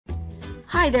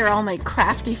Hi there, all my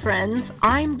crafty friends.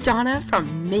 I'm Donna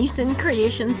from Mason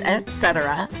Creations,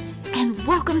 etc. and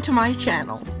welcome to my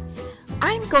channel.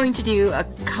 I'm going to do a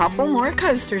couple more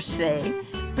coasters today,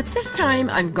 but this time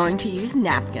I'm going to use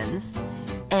napkins,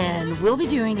 and we'll be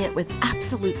doing it with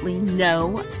absolutely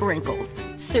no wrinkles.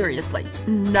 Seriously,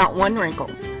 not one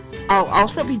wrinkle. I'll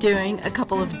also be doing a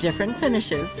couple of different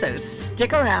finishes, so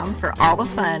stick around for all the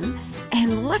fun,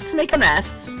 and let's make a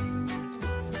mess.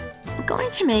 I'm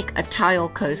going to make a tile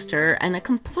coaster and a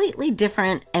completely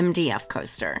different MDF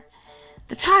coaster.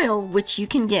 The tile, which you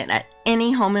can get at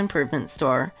any home improvement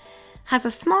store, has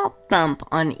a small bump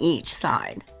on each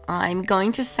side. I'm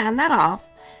going to sand that off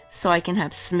so I can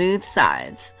have smooth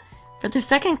sides. For the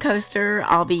second coaster,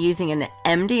 I'll be using an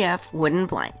MDF wooden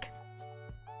blank.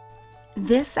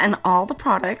 This and all the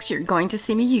products you're going to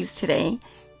see me use today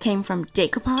came from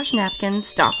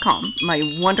DECOUPAGENapkins.com,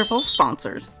 my wonderful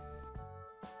sponsors.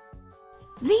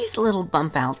 These little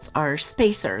bump outs are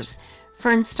spacers for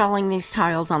installing these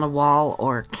tiles on a wall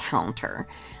or counter,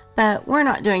 but we're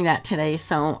not doing that today,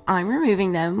 so I'm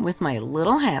removing them with my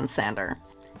little hand sander.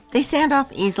 They sand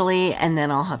off easily, and then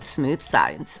I'll have smooth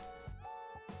sides.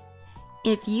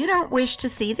 If you don't wish to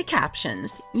see the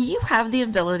captions, you have the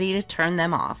ability to turn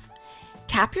them off.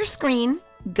 Tap your screen,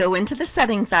 go into the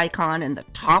settings icon in the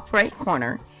top right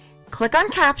corner, click on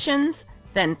captions,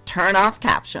 then turn off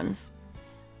captions.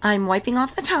 I'm wiping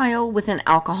off the tile with an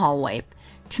alcohol wipe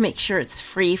to make sure it's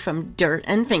free from dirt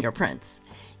and fingerprints.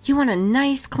 You want a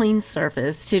nice clean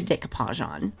surface to decoupage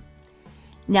on.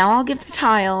 Now I'll give the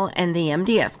tile and the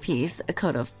MDF piece a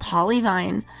coat of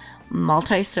Polyvine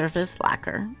multi-surface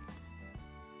lacquer.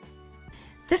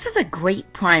 This is a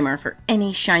great primer for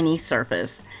any shiny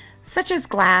surface, such as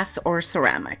glass or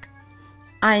ceramic.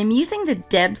 I'm using the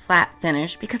dead flat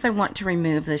finish because I want to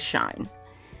remove the shine.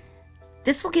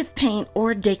 This will give paint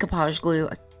or decoupage glue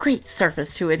a great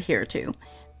surface to adhere to.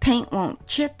 Paint won't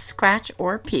chip, scratch,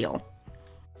 or peel.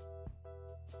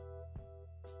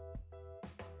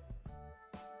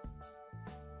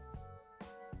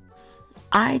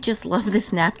 I just love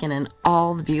this napkin and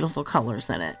all the beautiful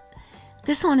colors in it.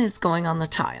 This one is going on the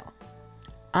tile.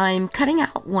 I'm cutting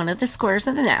out one of the squares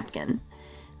of the napkin.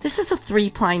 This is a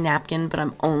 3-ply napkin, but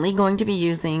I'm only going to be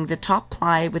using the top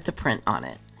ply with the print on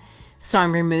it. So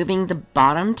I'm removing the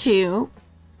bottom 2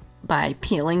 by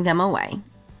peeling them away.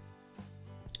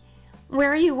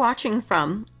 Where are you watching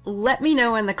from? Let me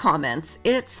know in the comments.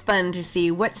 It's fun to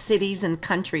see what cities and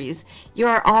countries you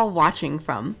are all watching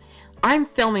from. I'm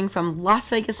filming from Las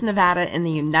Vegas, Nevada in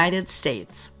the United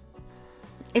States.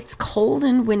 It's cold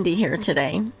and windy here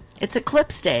today. It's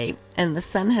eclipse day, and the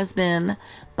sun has been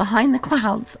behind the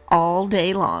clouds all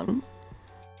day long.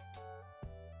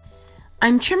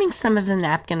 I'm trimming some of the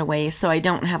napkin away so I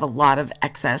don't have a lot of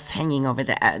excess hanging over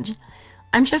the edge.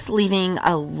 I'm just leaving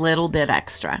a little bit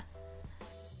extra.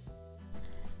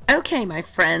 Okay, my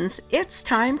friends, it's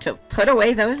time to put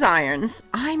away those irons.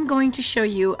 I'm going to show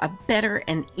you a better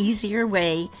and easier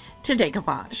way to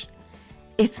decoupage.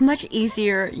 It's much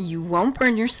easier, you won't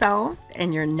burn yourself,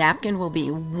 and your napkin will be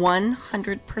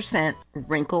 100%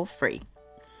 wrinkle-free.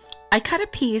 I cut a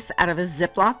piece out of a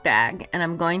Ziploc bag, and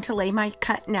I'm going to lay my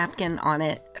cut napkin on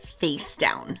it face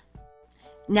down.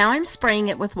 Now I'm spraying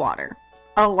it with water,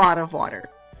 a lot of water.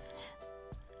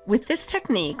 With this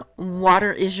technique,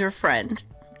 water is your friend.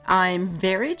 I'm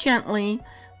very gently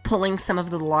pulling some of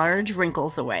the large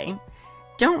wrinkles away.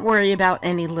 Don't worry about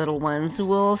any little ones,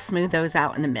 we'll smooth those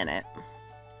out in a minute.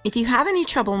 If you have any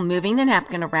trouble moving the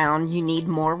napkin around, you need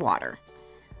more water.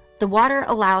 The water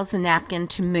allows the napkin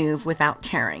to move without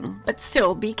tearing, but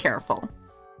still be careful.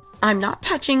 I'm not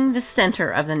touching the center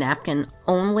of the napkin,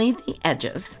 only the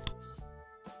edges.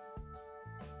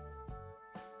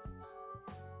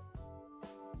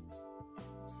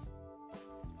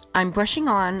 I'm brushing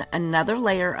on another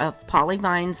layer of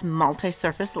Polyvine's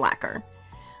multi-surface lacquer.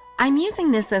 I'm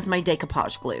using this as my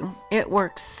decoupage glue. It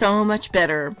works so much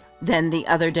better than the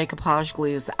other decoupage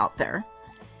glues out there.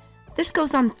 This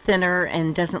goes on thinner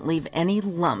and doesn't leave any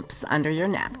lumps under your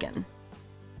napkin.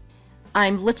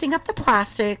 I'm lifting up the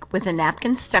plastic with the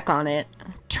napkin stuck on it,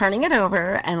 turning it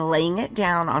over and laying it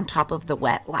down on top of the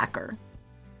wet lacquer.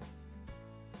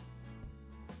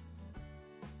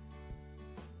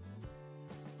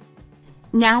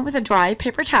 Now with a dry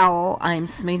paper towel, I'm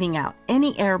smoothing out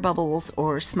any air bubbles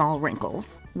or small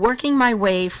wrinkles, working my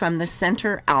way from the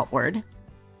center outward.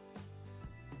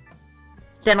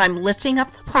 Then I'm lifting up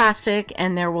the plastic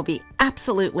and there will be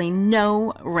absolutely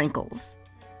no wrinkles.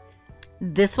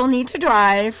 This will need to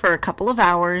dry for a couple of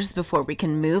hours before we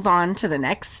can move on to the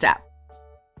next step.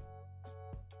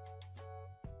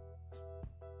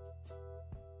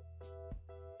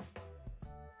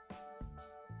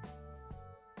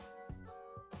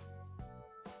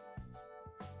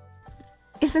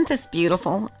 Isn't this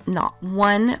beautiful? Not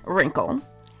one wrinkle.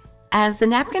 As the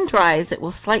napkin dries, it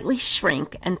will slightly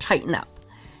shrink and tighten up.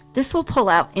 This will pull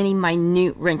out any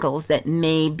minute wrinkles that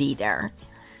may be there.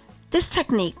 This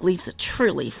technique leaves a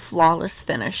truly flawless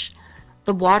finish.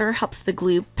 The water helps the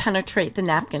glue penetrate the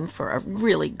napkin for a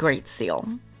really great seal.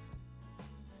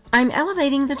 I'm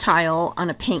elevating the tile on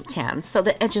a paint can so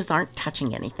the edges aren't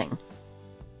touching anything.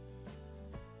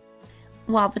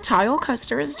 While the tile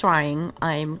coaster is drying,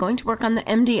 I'm going to work on the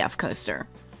MDF coaster.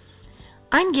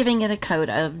 I'm giving it a coat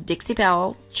of Dixie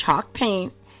Belle chalk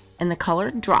paint in the color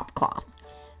Drop Cloth.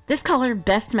 This color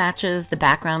best matches the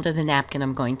background of the napkin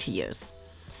I'm going to use.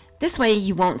 This way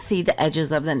you won't see the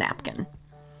edges of the napkin.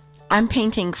 I'm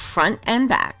painting front and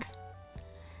back.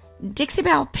 Dixie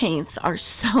Belle paints are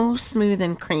so smooth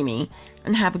and creamy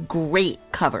and have great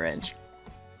coverage.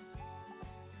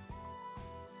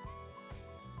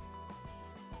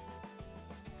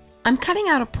 I'm cutting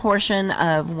out a portion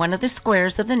of one of the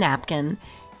squares of the napkin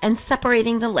and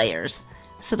separating the layers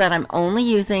so that I'm only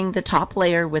using the top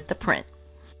layer with the print.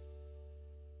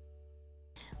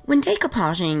 When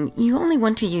decoupaging, you only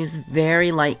want to use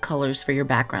very light colors for your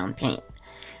background paint.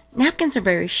 Napkins are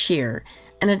very sheer,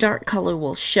 and a dark color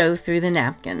will show through the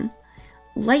napkin.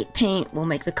 Light paint will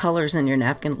make the colors in your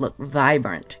napkin look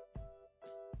vibrant.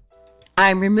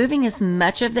 I'm removing as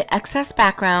much of the excess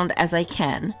background as I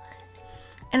can,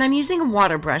 and I'm using a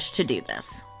water brush to do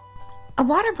this. A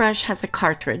water brush has a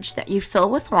cartridge that you fill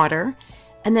with water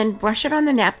and then brush it on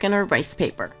the napkin or rice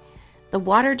paper. The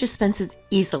water dispenses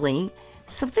easily,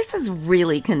 so this is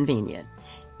really convenient.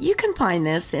 You can find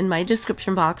this in my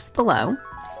description box below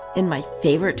in my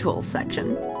favorite tools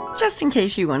section, just in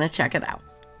case you want to check it out.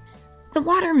 The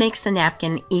water makes the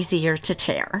napkin easier to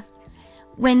tear.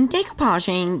 When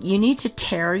decoupaging, you need to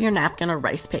tear your napkin or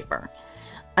rice paper.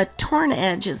 A torn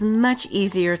edge is much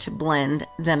easier to blend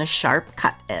than a sharp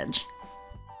cut edge.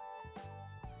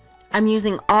 I'm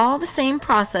using all the same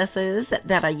processes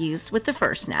that I used with the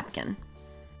first napkin.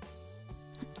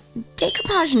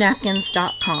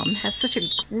 DecoupageNapkins.com has such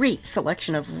a great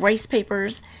selection of rice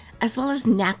papers as well as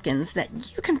napkins that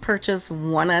you can purchase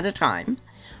one at a time.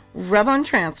 Rub-on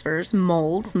transfers,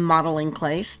 molds, modeling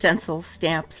clay, stencils,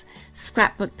 stamps,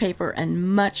 scrapbook paper,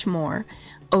 and much more.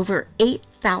 Over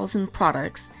 8,000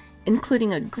 products,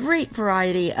 including a great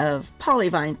variety of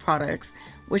polyvine products,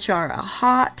 which are a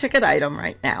hot ticket item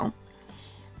right now.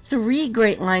 3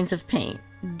 great lines of paint: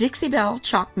 Dixie Belle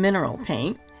Chalk Mineral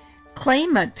Paint, Clay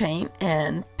Mud Paint,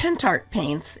 and Pentart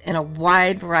paints in a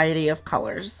wide variety of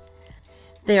colors.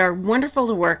 They are wonderful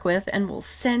to work with and will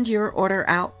send your order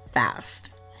out fast.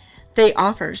 They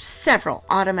offer several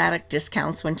automatic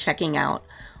discounts when checking out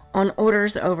on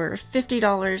orders over $50,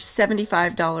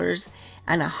 $75,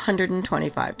 and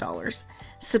 $125.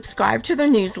 Subscribe to their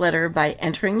newsletter by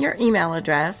entering your email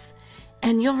address,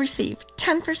 and you'll receive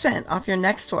 10% off your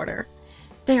next order.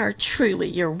 They are truly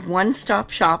your one-stop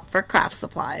shop for craft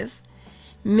supplies.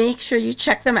 Make sure you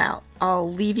check them out. I'll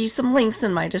leave you some links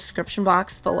in my description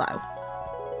box below.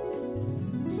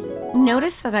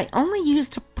 Notice that I only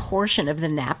used a portion of the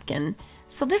napkin,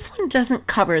 so this one doesn't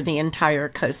cover the entire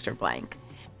coaster blank.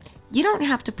 You don't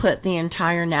have to put the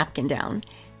entire napkin down.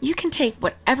 You can take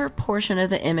whatever portion of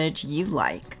the image you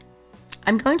like.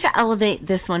 I'm going to elevate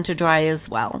this one to dry as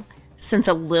well, since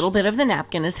a little bit of the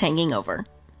napkin is hanging over.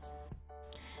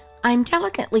 I'm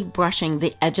delicately brushing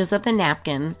the edges of the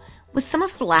napkin with some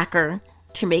of the lacquer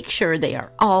to make sure they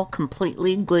are all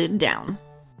completely glued down.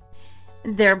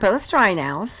 They're both dry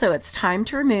now, so it's time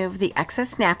to remove the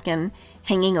excess napkin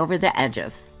hanging over the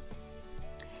edges.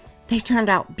 They turned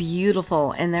out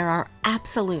beautiful and there are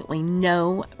absolutely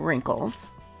no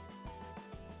wrinkles.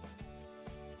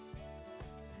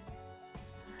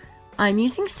 I'm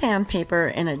using sandpaper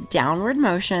in a downward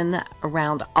motion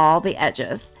around all the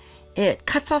edges. It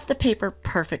cuts off the paper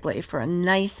perfectly for a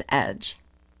nice edge.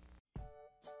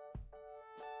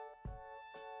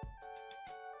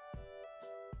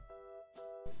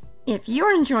 If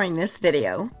you're enjoying this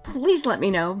video, please let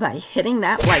me know by hitting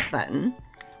that like button.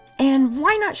 And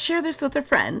why not share this with a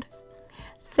friend?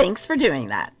 Thanks for doing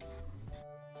that.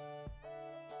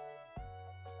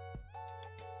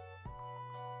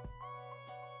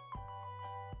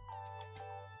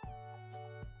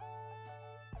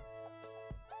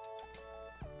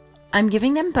 I'm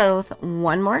giving them both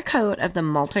one more coat of the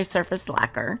multi-surface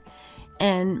lacquer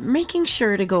and making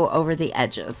sure to go over the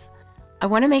edges. I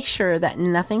want to make sure that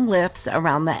nothing lifts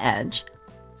around the edge.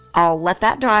 I'll let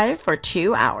that dry for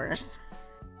 2 hours.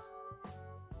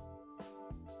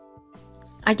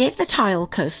 I gave the tile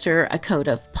coaster a coat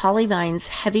of Polyvine's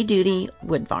heavy-duty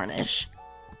wood varnish.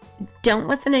 Don't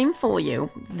let the name fool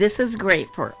you. This is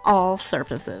great for all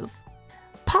surfaces.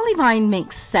 Polyvine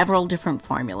makes several different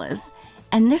formulas,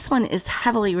 and this one is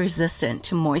heavily resistant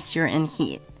to moisture and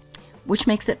heat, which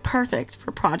makes it perfect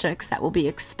for projects that will be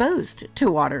exposed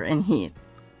to water and heat.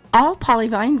 All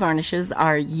Polyvine varnishes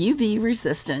are UV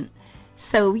resistant,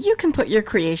 so you can put your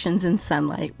creations in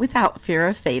sunlight without fear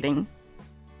of fading.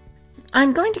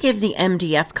 I'm going to give the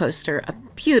MDF coaster a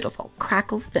beautiful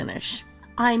crackle finish.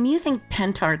 I'm using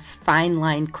Pentart's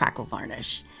FINELINE Crackle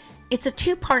Varnish. It's a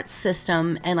two-part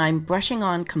system, and I'm brushing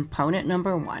on component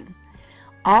number 1.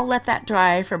 I'll let that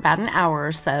dry for about an hour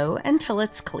or so until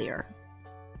it's clear.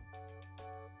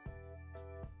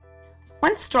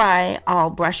 Once dry,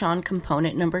 I'll brush on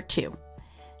component number 2.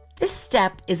 This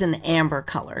step is an amber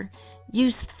color.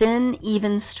 Use thin,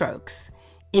 even strokes.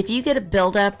 If you get a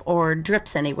buildup or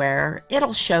drips anywhere,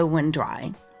 it'll show when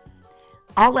dry.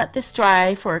 I'll let this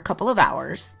dry for a couple of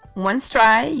hours. Once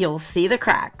dry, you'll see the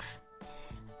cracks.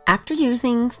 After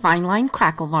using FINELINE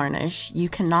Crackle Varnish, you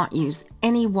cannot use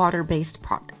any water-based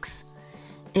products.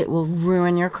 It will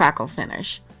ruin your crackle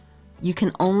finish. You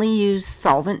can only use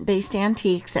solvent-based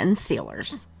antiques and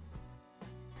sealers.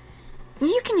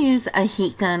 You can use a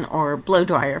heat gun or blow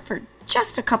dryer for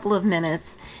just a couple of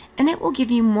minutes, and it will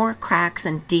give you more cracks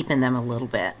and deepen them a little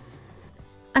bit.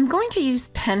 I'm going to use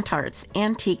Pentart's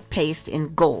Antique Paste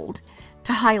in gold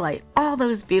to highlight all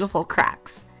those beautiful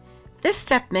cracks. This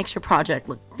step makes your project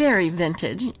look very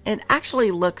vintage. It actually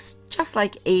looks just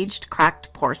like aged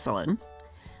cracked porcelain.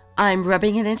 I'm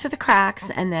rubbing it into the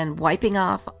cracks and then wiping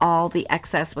off all the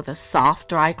excess with a soft,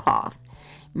 dry cloth.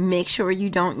 Make sure you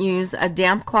don't use a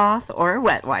damp cloth or a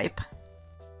wet wipe.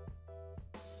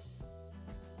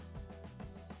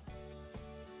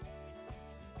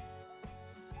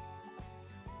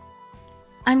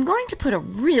 I'm going to put a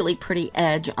really pretty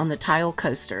edge on the tile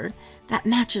coaster that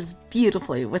matches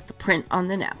beautifully with the print on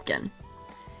the napkin.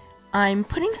 I'm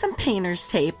putting some painter's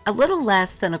tape a little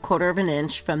less than 1/4 of an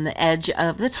inch from the edge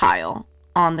of the tile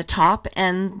on the top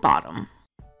and bottom.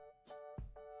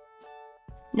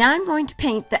 Now I'm going to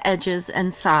paint the edges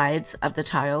and sides of the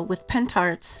tile with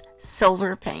Pentart's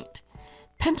silver paint.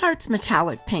 Pentart's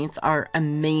metallic paints are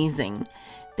amazing.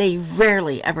 They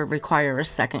rarely ever require a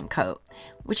second coat,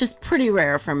 which is pretty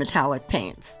rare for metallic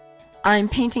paints. I'm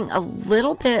painting a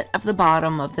little bit of the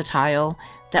bottom of the tile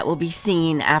that will be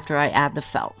seen after I add the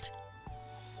felt.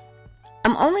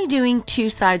 I'm only doing 2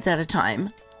 sides at a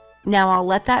time. Now I'll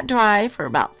let that dry for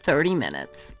about 30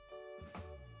 minutes.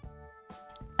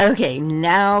 Okay,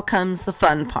 now comes the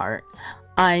fun part.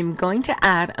 I'm going to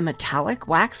add a metallic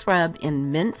wax rub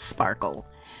in mint sparkle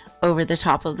over the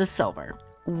top of the silver.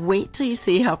 Wait till you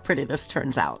see how pretty this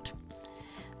turns out.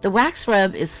 The wax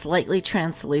rub is slightly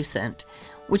translucent,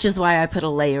 which is why I put a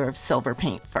layer of silver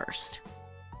paint first.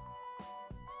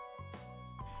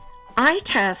 I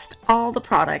test all the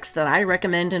products that I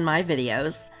recommend in my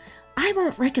videos. I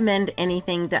won't recommend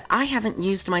anything that I haven't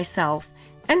used myself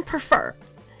and prefer.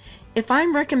 If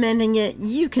I'm recommending it,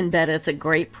 you can bet it's a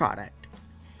great product.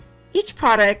 Each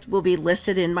product will be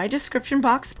listed in my description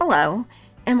box below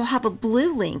and will have a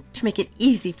blue link to make it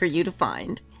easy for you to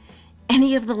find.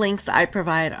 Any of the links I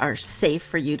provide are safe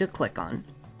for you to click on.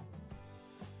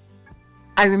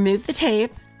 I remove the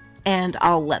tape and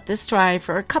I'll let this dry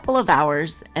for a couple of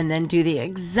hours and then do the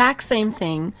exact same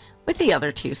thing with the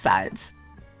other 2 sides.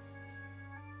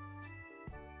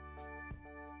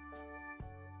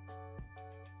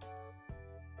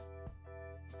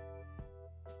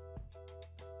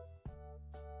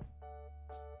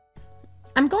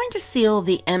 I'm going to seal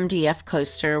the MDF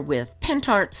coaster with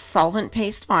Pentart's solvent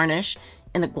paste varnish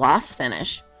in a gloss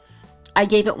finish. I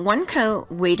gave it 1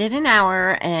 coat, waited an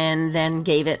hour, and then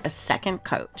gave it a second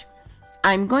coat.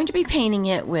 I'm going to be painting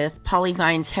it with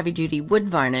Polyvine's heavy-duty wood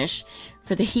varnish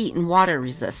for the heat and water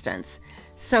resistance,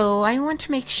 so I want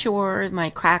to make sure my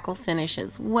crackle finish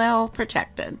is well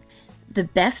protected. The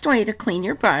best way to clean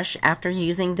your brush after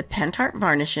using the Pentart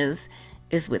varnishes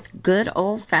is with good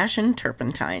old-fashioned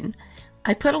turpentine.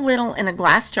 I put a little in a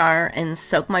glass jar and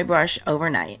soak my brush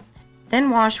overnight, then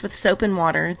wash with soap and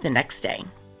water the next day.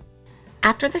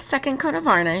 After the second coat of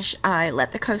varnish, I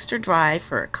let the coaster dry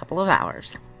for a couple of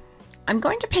hours. I'm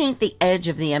going to paint the edge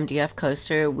of the MDF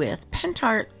coaster with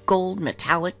Pentart Gold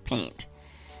Metallic Paint.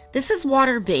 This is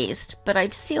water-based, but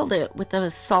I've sealed it with a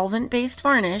solvent-based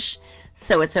varnish,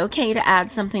 so it's okay to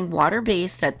add something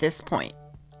water-based at this point.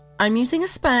 I'm using a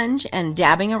sponge and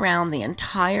dabbing around the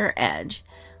entire edge.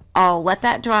 I'll let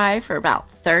that dry for about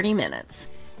 30 minutes.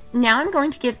 Now I'm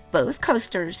going to give both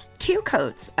coasters 2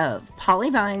 coats of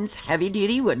Polyvine's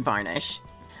heavy-duty wood varnish.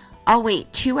 I'll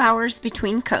wait 2 hours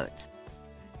between coats.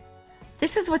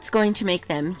 This is what's going to make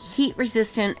them heat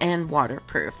resistant and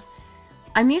waterproof.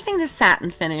 I'm using the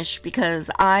satin finish because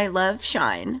I love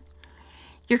shine.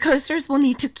 Your coasters will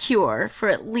need to cure for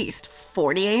at least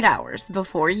 48 hours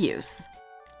before use.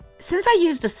 Since I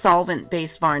used a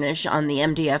solvent-based varnish on the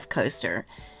MDF coaster,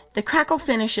 the crackle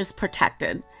finish is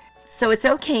protected, so it's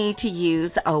okay to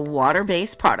use a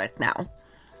water-based product now.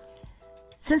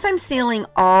 Since I'm sealing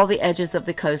all the edges of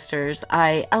the coasters,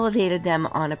 I elevated them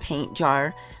on a paint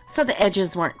jar so the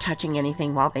edges weren't touching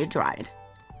anything while they dried.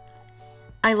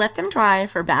 I let them dry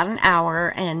for about an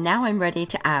hour, and now I'm ready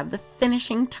to add the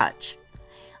finishing touch.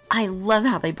 I love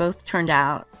how they both turned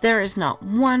out. There is not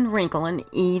one wrinkle in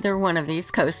either one of these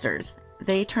coasters.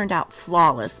 They turned out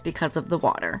flawless because of the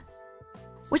water.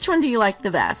 Which one do you like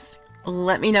the best?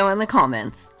 Let me know in the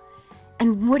comments.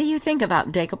 And what do you think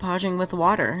about decoupaging with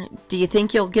water? Do you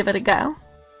think you'll give it a go?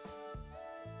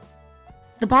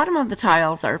 The bottom of the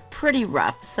tiles are pretty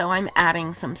rough, so I'm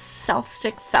adding some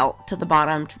self-stick felt to the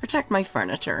bottom to protect my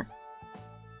furniture.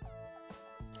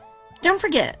 Don't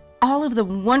forget, all of the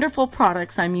wonderful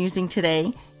products I'm using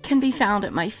today can be found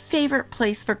at my favorite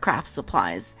place for craft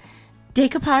supplies,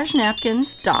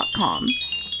 DECOUPAGENapkins.com,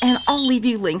 and I'll leave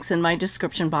you links in my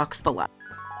description box below.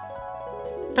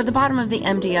 For the bottom of the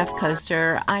MDF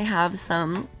coaster, I have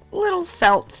some little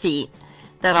felt feet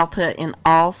that I'll put in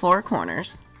all four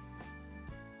corners.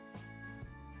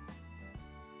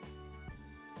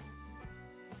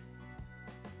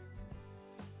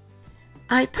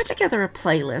 I put together a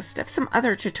playlist of some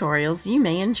other tutorials you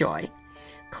may enjoy.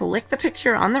 Click the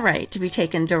picture on the right to be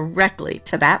taken directly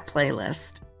to that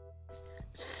playlist.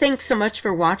 Thanks so much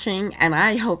for watching, and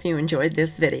I hope you enjoyed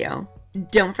this video.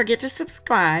 Don't forget to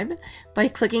subscribe by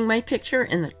clicking my picture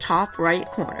in the top right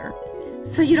corner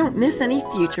so you don't miss any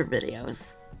future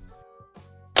videos.